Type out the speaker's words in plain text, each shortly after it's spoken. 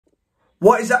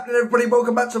What is happening, everybody?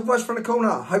 Welcome back to Voice from the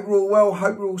Corner. Hope you're all well,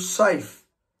 hope you're all safe.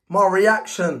 My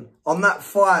reaction on that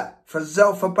fight for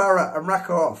Zelfa Barrett and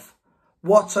Rakhmonov.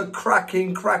 What a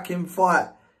cracking fight.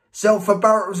 Zelfa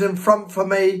Barrett was in front for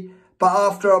me, but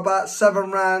after about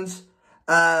 7 rounds,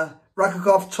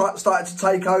 Rakhmonov started to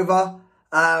take over.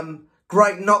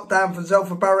 Great knockdown from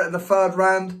Zelfa Barrett in the 3rd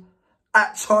round.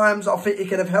 At times, I think he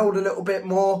could have held a little bit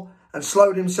more and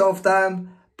slowed himself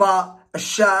down, but a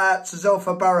shout out to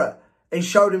Zelfa Barrett. He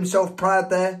showed himself proud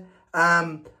there.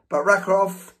 But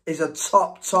Rakhmonov is a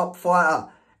top fighter.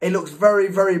 He looks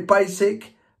very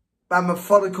basic and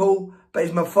methodical, but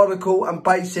he's methodical and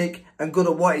basic and good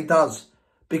at what he does.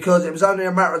 Because it was only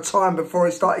a matter of time before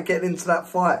he started getting into that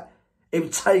fight. He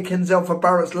was taking Zelfa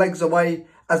Barrett's legs away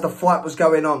as the fight was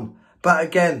going on. But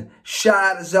again,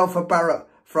 shout out to Zelfa Barrett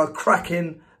for a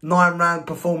cracking 9-round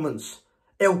performance.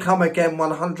 He'll come again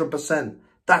 100%.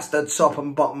 That's the top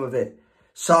and bottom of it.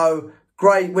 So,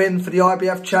 great win for the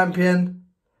IBF champion,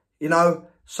 you know.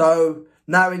 So,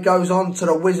 now he goes on to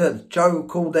the wizard, Joe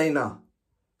Cordina.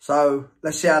 So,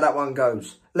 let's see how that one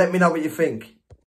goes. Let me know what you think.